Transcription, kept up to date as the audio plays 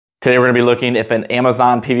Today we're going to be looking if an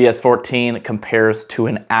Amazon PVS 14 compares to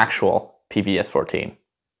an actual PVS 14.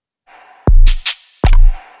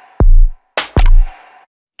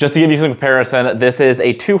 Just to give you some comparison, this is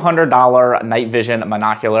a $200 night vision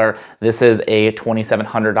monocular. This is a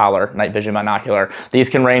 $2,700 night vision monocular. These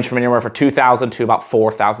can range from anywhere from $2,000 to about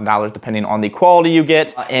 $4,000 depending on the quality you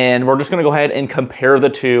get. And we're just gonna go ahead and compare the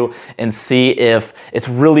two and see if it's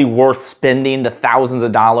really worth spending the thousands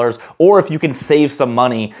of dollars or if you can save some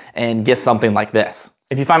money and get something like this.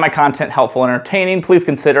 If you find my content helpful and entertaining, please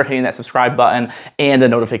consider hitting that subscribe button and the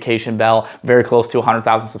notification bell. Very close to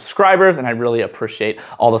 100,000 subscribers, and I really appreciate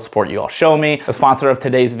all the support you all show me. The sponsor of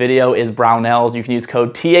today's video is Brownells. You can use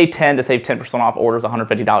code TA10 to save 10% off orders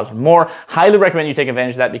 $150 or more. Highly recommend you take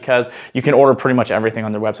advantage of that because you can order pretty much everything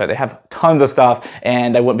on their website. They have tons of stuff,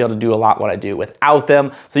 and I wouldn't be able to do a lot what I do without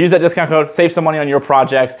them. So use that discount code, save some money on your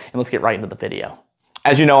projects, and let's get right into the video.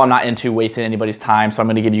 As you know, I'm not into wasting anybody's time, so I'm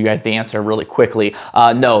gonna give you guys the answer really quickly.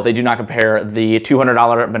 No, they do not compare. The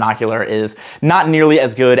 $200 binocular is not nearly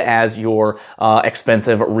as good as your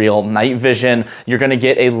expensive real night vision. You're gonna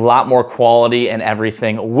get a lot more quality and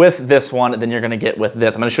everything with this one than you're gonna get with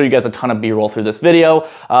this. I'm gonna show you guys a ton of B-roll through this video,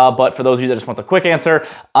 but for those of you that just want the quick answer,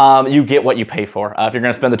 you get what you pay for. If you're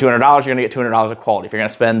gonna spend the $200, you're gonna get $200 of quality. If you're gonna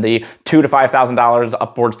spend the $2,000 to $5,000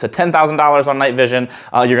 upwards to $10,000 on night vision,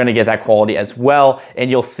 you're gonna get that quality as well. And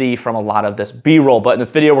you'll see from a lot of this B-roll. But in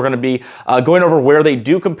this video, we're gonna be going over where they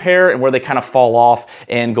do compare and where they kind of fall off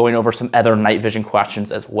and going over some other night vision questions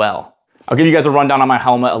as well. I'll give you guys a rundown on my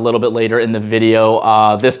helmet a little bit later in the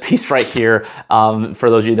video. This piece right here, for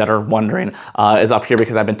those of you that are wondering, is up here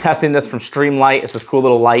because I've been testing this from Streamlight. It's this cool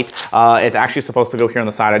little light. It's actually supposed to go here on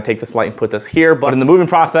the side. I'd take this light and put this here, but in the moving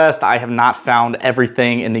process, I have not found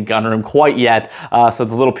everything in the gun room quite yet. So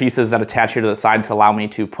the little pieces that attach here to the side to allow me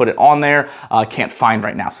to put it on there, can't find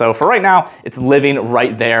right now. So for right now, it's living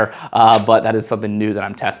right there, but that is something new that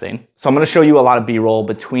I'm testing. So I'm gonna show you a lot of B-roll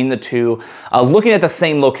between the two, looking at the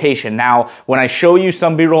same location. Now, when I show you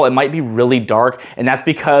some B-roll, it might be really dark, and that's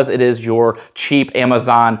because it is your cheap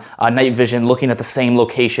Amazon night vision looking at the same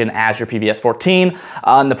location as your PVS 14.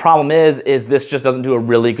 And the problem is this just doesn't do a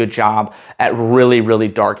really good job at really, really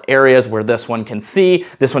dark areas where this one can see,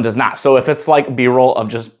 this one does not. So if it's like B-roll of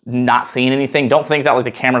just not seeing anything, don't think that like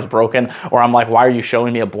the camera's broken or I'm like, why are you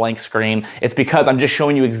showing me a blank screen? It's because I'm just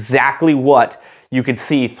showing you exactly what you can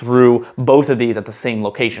see through both of these at the same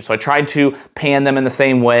location. So I tried to pan them in the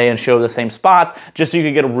same way and show the same spots just so you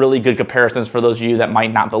could get a really good comparisons for those of you that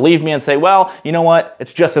might not believe me and say, well, you know what,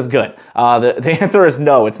 it's just as good. The answer is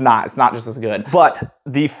no, it's not. It's not just as good. But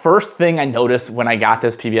the first thing I noticed when I got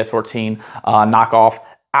this PVS 14 knockoff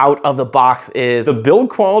out of the box is the build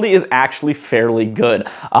quality is actually fairly good.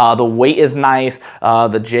 The weight is nice.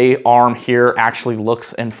 The J-arm here actually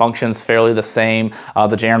looks and functions fairly the same.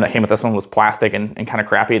 The J-arm that came with this one was plastic and kind of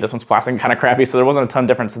crappy. This one's plastic and kind of crappy, so there wasn't a ton of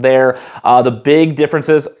difference there. The big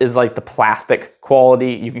differences is like the plastic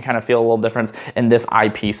quality. You can kind of feel a little difference, and this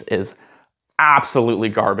eyepiece is absolutely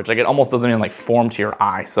garbage. Like it almost doesn't even like form to your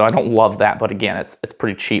eye. So I don't love that, but again, it's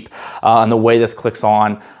pretty cheap. And the way this clicks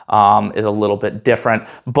on is a little bit different.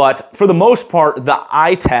 But for the most part, the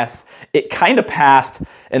eye test, it kind of passed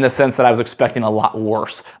in the sense that I was expecting a lot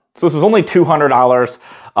worse. So this was only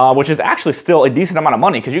 $200, which is actually still a decent amount of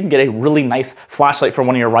money because you can get a really nice flashlight for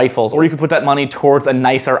one of your rifles, or you can put that money towards a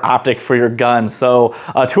nicer optic for your gun. So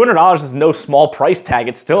 $200 is no small price tag.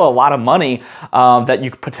 It's still a lot of money that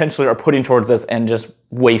you potentially are putting towards this and just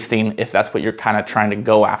wasting if that's what you're kind of trying to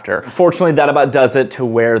go after. Fortunately, that about does it to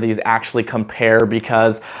where these actually compare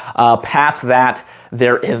because past that,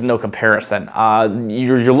 there is no comparison.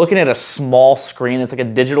 You're looking at a small screen. It's like a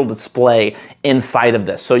digital display inside of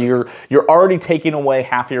this. So you're already taking away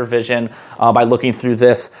half of your vision by looking through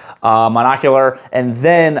this monocular, and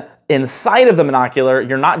then inside of the monocular,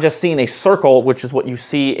 you're not just seeing a circle, which is what you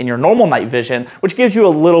see in your normal night vision, which gives you a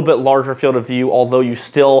little bit larger field of view, although you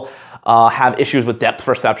still have issues with depth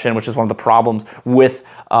perception, which is one of the problems with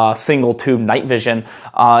single tube night vision.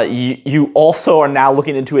 You also are now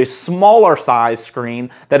looking into a smaller size screen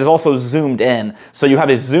that is also zoomed in. So you have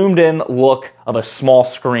a zoomed in look of a small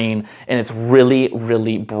screen, and it's really,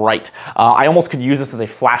 really bright. I almost could use this as a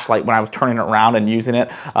flashlight when I was turning it around and using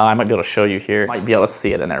it. I might be able to show you here. Might be able to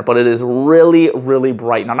see it in there, but it is really, really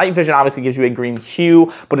bright. Now, night vision obviously gives you a green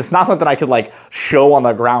hue, but it's not something I could like show on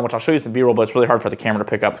the ground, which I'll show you some B-roll, but it's really hard for the camera to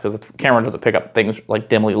pick up because the camera doesn't pick up things like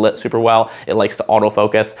dimly lit super well. It likes to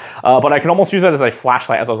autofocus. But I can almost use that as a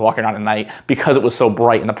flashlight as I was walking around at night because it was so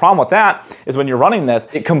bright. And the problem with that is when you're running this,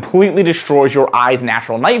 it completely destroys your eye's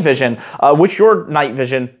natural night vision, which which your night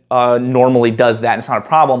vision normally does that, and it's not a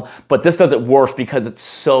problem, but this does it worse because it's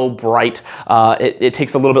so bright. It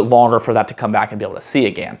takes a little bit longer for that to come back and be able to see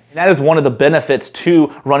again. And that is one of the benefits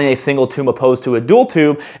to running a single tube opposed to a dual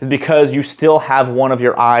tube, is because you still have one of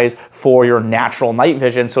your eyes for your natural night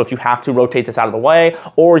vision. So if you have to rotate this out of the way,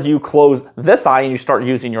 or you close this eye and you start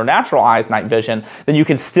using your natural eye's night vision, then you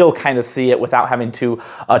can still kind of see it without having to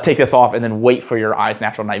take this off and then wait for your eye's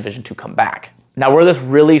natural night vision to come back. Now, where this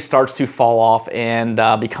really starts to fall off and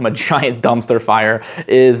become a giant dumpster fire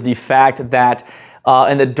is the fact that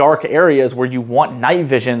in the dark areas where you want night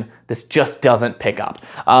vision, this just doesn't pick up.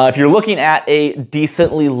 If you're looking at a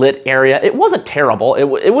decently lit area, it wasn't terrible.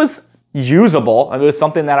 It was usable. It was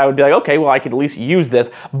something that I would be like, okay, well, I could at least use this.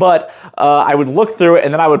 But I would look through it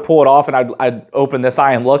and then I would pull it off and I'd open this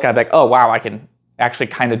eye and look, and I'd be like, oh, wow, I can actually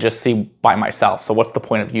kind of just see by myself. So what's the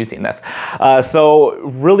point of using this? So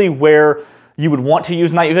really where you would want to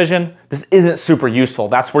use night vision, this isn't super useful.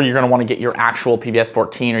 That's where you're going to want to get your actual PVS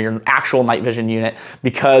 14 or your actual night vision unit,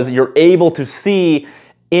 because you're able to see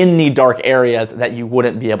in the dark areas that you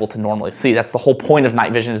wouldn't be able to normally see. That's the whole point of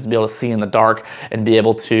night vision, is to be able to see in the dark and be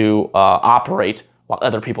able to operate while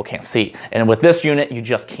other people can't see. And with this unit, you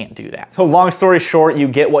just can't do that. So long story short, you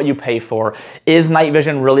get what you pay for. Is night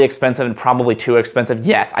vision really expensive and probably too expensive?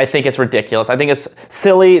 Yes, I think it's ridiculous. I think it's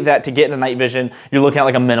silly that to get into night vision, you're looking at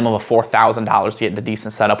like a minimum of $4,000 to get into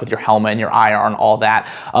decent setup with your helmet and your IR and all that.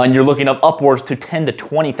 And you're looking up upwards to $10,000 to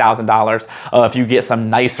 $20,000 if you get some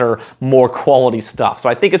nicer, more quality stuff. So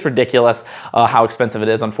I think it's ridiculous how expensive it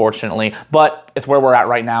is, unfortunately, but it's where we're at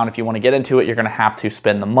right now. And if you want to get into it, you're going to have to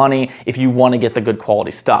spend the money if you want to get the good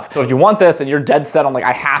quality stuff. So if you want this and you're dead set on like,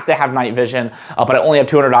 I have to have night vision, but I only have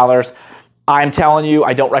 $200, I'm telling you,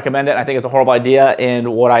 I don't recommend it. I think it's a horrible idea.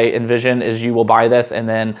 And what I envision is you will buy this and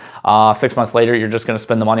then 6 months later, you're just going to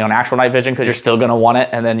spend the money on actual night vision because you're still going to want it.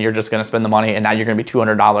 And then you're just going to spend the money. And now you're going to be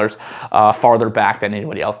 $200 farther back than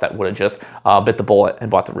anybody else that would have just bit the bullet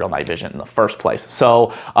and bought the real night vision in the first place.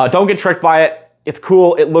 So don't get tricked by it. It's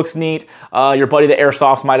cool, it looks neat. Your buddy the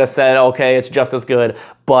Airsofts might have said, okay, it's just as good,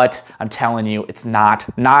 but I'm telling you, it's not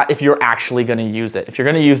if you're actually gonna use it. If you're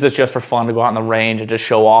gonna use this just for fun to go out on the range and just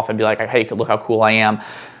show off and be like, hey, look how cool I am,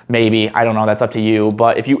 maybe, I don't know, that's up to you.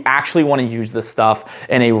 But if you actually wanna use this stuff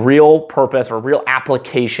in a real purpose or real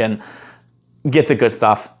application, get the good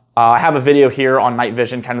stuff. I have a video here on night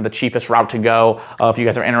vision, kind of the cheapest route to go. If you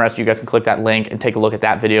guys are interested, you guys can click that link and take a look at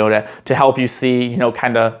that video to help you see, you know,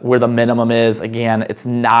 kind of where the minimum is. Again, it's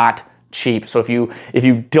not cheap. So if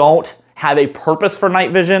you don't have a purpose for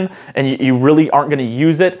night vision and you really aren't going to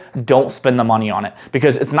use it, don't spend the money on it,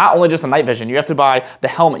 because it's not only just the night vision. You have to buy the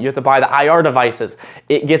helmet, you have to buy the IR devices.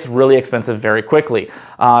 It gets really expensive very quickly.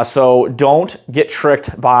 So don't get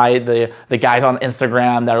tricked by the guys on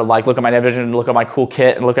Instagram that are like, look at my night vision, look at my cool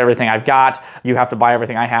kit, and look at everything I've got. You have to buy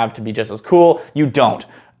everything I have to be just as cool. You don't.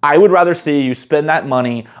 I would rather see you spend that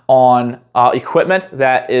money on equipment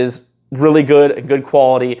that is really good and good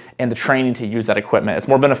quality, and the training to use that equipment. It's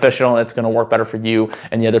more beneficial and it's going to work better for you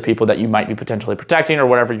and the other people that you might be potentially protecting or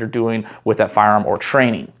whatever you're doing with that firearm or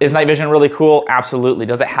training. Is night vision really cool? Absolutely.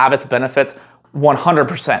 Does it have its benefits?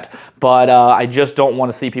 100%, but I just don't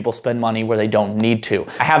want to see people spend money where they don't need to.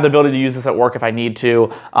 I have the ability to use this at work if I need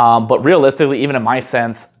to, but realistically, even in my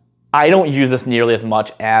sense, I don't use this nearly as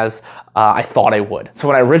much as I thought I would. So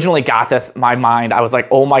when I originally got this, my mind, I was like,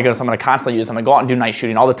 oh my goodness, I'm gonna constantly use this. I'm gonna go out and do night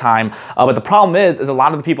shooting all the time. But the problem is a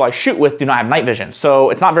lot of the people I shoot with do not have night vision. So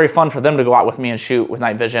it's not very fun for them to go out with me and shoot with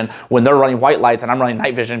night vision when they're running white lights and I'm running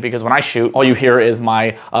night vision, because when I shoot, all you hear is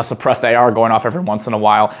my suppressed AR going off every once in a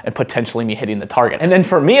while and potentially me hitting the target. And then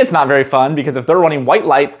for me, it's not very fun because if they're running white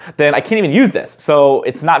lights, then I can't even use this. So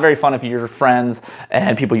it's not very fun if your friends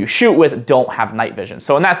and people you shoot with don't have night vision.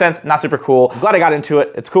 So in that sense, not super cool. I'm glad I got into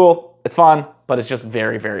it. It's cool. It's fun, but it's just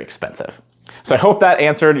very, very expensive. So I hope that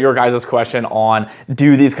answered your guys' question on,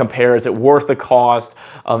 do these compare? Is it worth the cost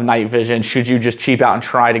of night vision? Should you just cheap out and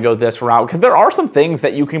try to go this route? Because there are some things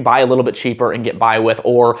that you can buy a little bit cheaper and get by with,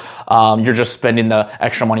 or you're just spending the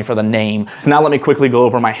extra money for the name. So now let me quickly go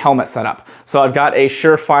over my helmet setup. So I've got a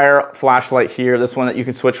Surefire flashlight here, this one that you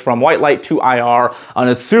can switch from white light to IR, and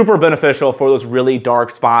is super beneficial for those really dark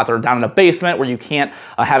spots or down in a basement where you can't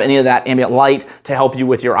have any of that ambient light to help you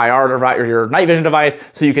with your IR device or your night vision device,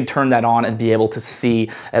 so you can turn that on and be able to see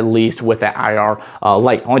at least with that IR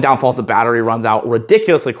light. Only downfall is the battery runs out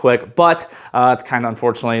ridiculously quick, but it's kind of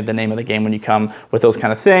unfortunately the name of the game when you come with those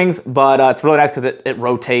kind of things. But it's really nice because it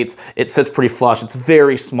rotates, it sits pretty flush, it's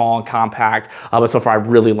very small and compact, but so far I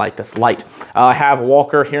really like this light. I have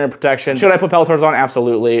Walker hearing protection. Should I put pelletors on?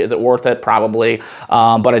 Absolutely. Is it worth it? Probably.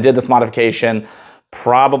 But I did this modification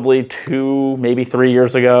probably 2, maybe 3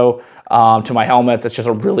 years ago. To my helmets. It's just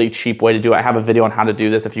a really cheap way to do it. I have a video on how to do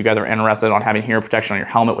this if you guys are interested on having hearing protection on your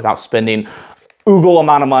helmet without spending oogle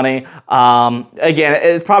amount of money. Again,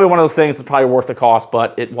 it's probably one of those things that's probably worth the cost,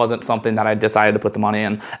 but it wasn't something that I decided to put the money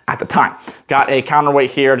in at the time. Got a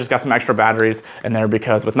counterweight here, just got some extra batteries in there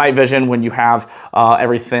because with night vision, when you have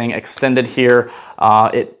everything extended here,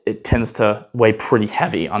 it tends to weigh pretty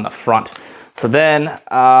heavy on the front. So then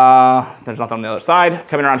there's nothing on the other side.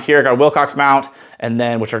 Coming around here, got a Wilcox mount, and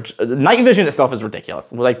then night vision itself is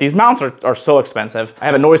ridiculous. Like, these mounts are so expensive. I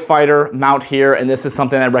have a noise fighter mount here, and this is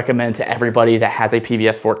something I recommend to everybody that has a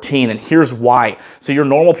PVS 14, and here's why. So your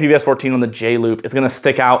normal PVS 14 on the J loop is gonna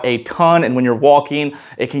stick out a ton, and when you're walking,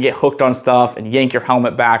 it can get hooked on stuff and yank your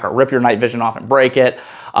helmet back or rip your night vision off and break it.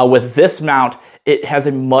 With this mount, it has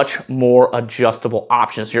a much more adjustable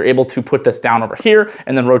option. So you're able to put this down over here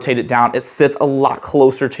and then rotate it down. It sits a lot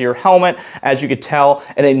closer to your helmet, as you could tell.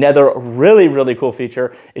 And another really, really cool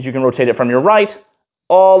feature is you can rotate it from your right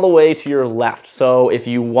all the way to your left. So if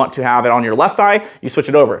you want to have it on your left eye, you switch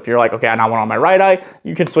it over. If you're like, okay, I now want it on my right eye,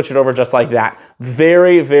 you can switch it over just like that.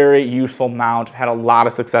 Very, very useful mount. I've had a lot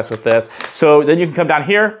of success with this. So then you can come down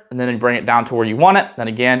here and then you bring it down to where you want it. Then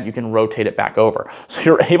again, you can rotate it back over. So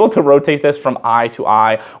you're able to rotate this from eye to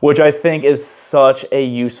eye, which I think is such a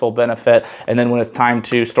useful benefit. And then when it's time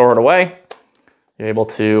to store it away, you're able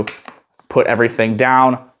to put everything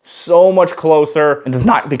down so much closer and does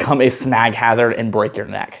not become a snag hazard and break your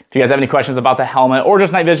neck. If you guys have any questions about the helmet or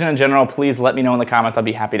just night vision in general, please let me know in the comments. I'll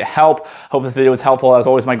be happy to help. Hope this video was helpful. As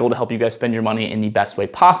always, my goal to help you guys spend your money in the best way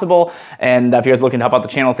possible. And if you guys are looking to help out the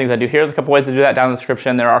channel, things I do here, there's a couple ways to do that down in the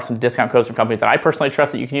description. There are some discount codes from companies that I personally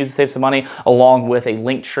trust that you can use to save some money, along with a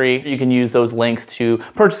link tree. You can use those links to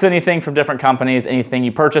purchase anything from different companies. Anything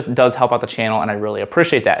you purchase does help out the channel, and I really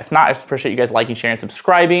appreciate that. If not, I just appreciate you guys liking, sharing,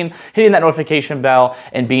 subscribing, hitting that notification bell,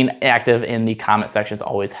 and being active in the comment section is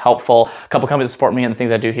always helpful. A couple companies that support me and the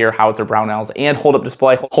things I do here: Howitzer Brownells and Hold Up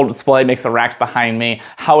Display. Hold Up Display makes the racks behind me.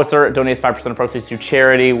 Howitzer donates 5% of proceeds to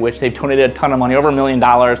charity, which they've donated a ton of money, over $1 million,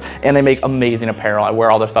 and they make amazing apparel. I wear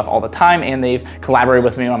all their stuff all the time, and they've collaborated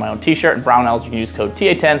with me on my own t-shirt. And Brownells, you can use code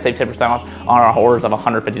TA10, save 10% off on our orders of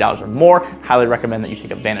 $150 or more. Highly recommend that you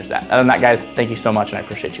take advantage of that. Other than that, guys, thank you so much, and I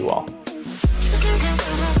appreciate you all.